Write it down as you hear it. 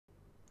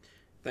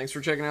Thanks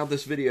for checking out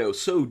this video.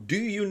 So, do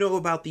you know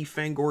about the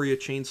Fangoria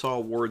Chainsaw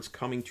Awards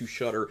coming to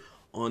Shudder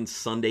on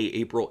Sunday,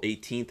 April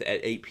 18th at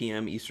 8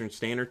 p.m. Eastern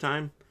Standard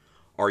Time?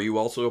 Are you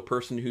also a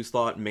person who's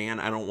thought, man,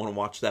 I don't want to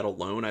watch that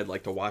alone. I'd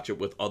like to watch it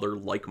with other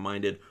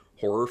like-minded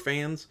horror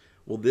fans?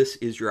 Well, this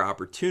is your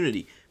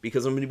opportunity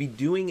because I'm going to be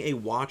doing a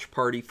watch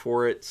party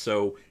for it.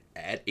 So,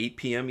 at 8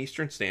 p.m.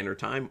 Eastern Standard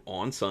Time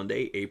on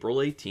Sunday, April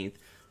 18th,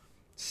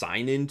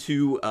 sign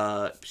into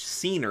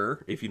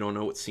Scener. If you don't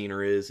know what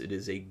Scener is, it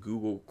is a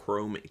Google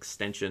Chrome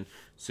extension.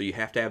 So you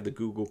have to have the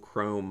Google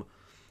Chrome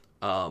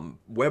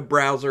web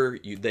browser.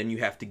 Then you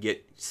have to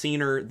get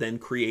Scener, then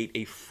create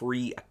a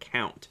free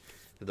account.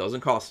 It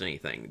doesn't cost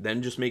anything.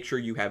 Then just make sure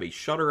you have a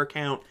Shudder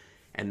account,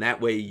 and that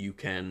way you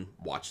can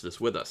watch this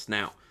with us.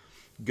 Now,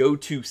 go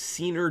to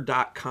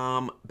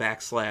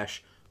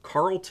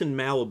Scener.com/Carlton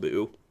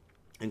Malibu,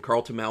 and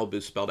Carlton Malibu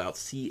is spelled out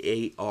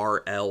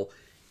CarltonMalibu,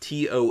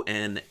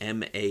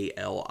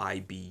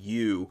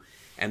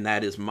 and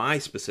that is my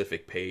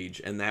specific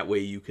page, and that way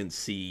you can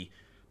see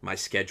my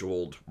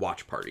scheduled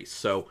watch parties.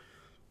 So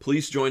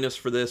please join us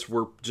for this.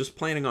 We're just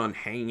planning on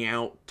hanging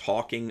out,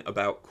 talking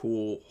about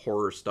cool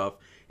horror stuff,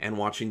 and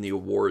watching the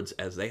awards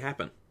as they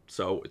happen.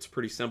 So it's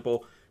pretty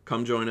simple.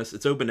 Come join us.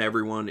 It's open to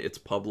everyone. It's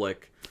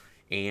public.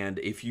 And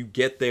if you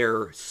get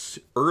there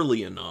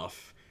early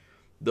enough,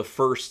 the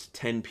first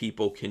 10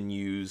 people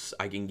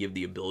I can give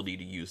the ability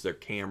to use their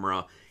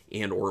camera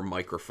and or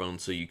microphone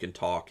so you can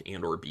talk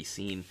and or be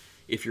seen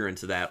if you're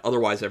into that.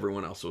 Otherwise,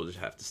 everyone else will just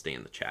have to stay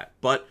in the chat.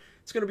 But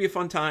it's going to be a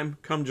fun time.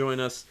 Come join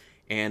us.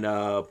 And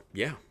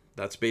yeah,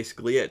 that's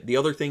basically it. The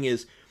other thing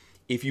is,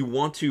 if you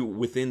want to,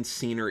 within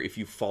Scener, if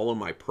you follow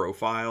my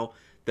profile,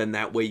 then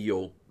that way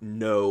you'll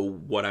know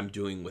what I'm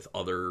doing with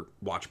other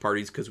watch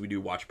parties, because we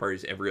do watch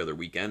parties every other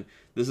weekend.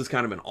 This is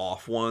kind of an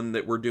off one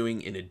that we're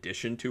doing in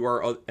addition to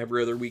our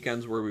every other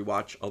weekends where we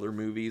watch other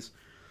movies.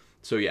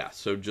 So yeah,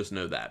 so just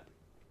know that.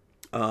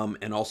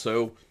 And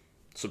also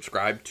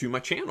subscribe to my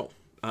channel,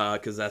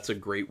 because that's a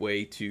great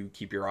way to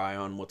keep your eye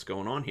on what's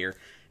going on here.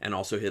 And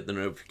also hit the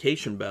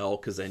notification bell,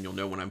 because then you'll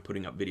know when I'm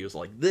putting up videos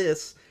like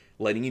this,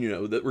 letting you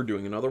know that we're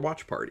doing another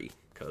watch party,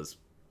 because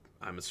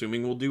I'm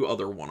assuming we'll do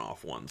other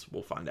one-off ones.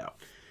 We'll find out.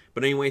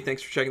 But anyway,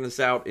 thanks for checking this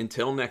out.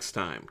 Until next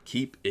time,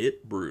 keep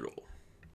it brutal.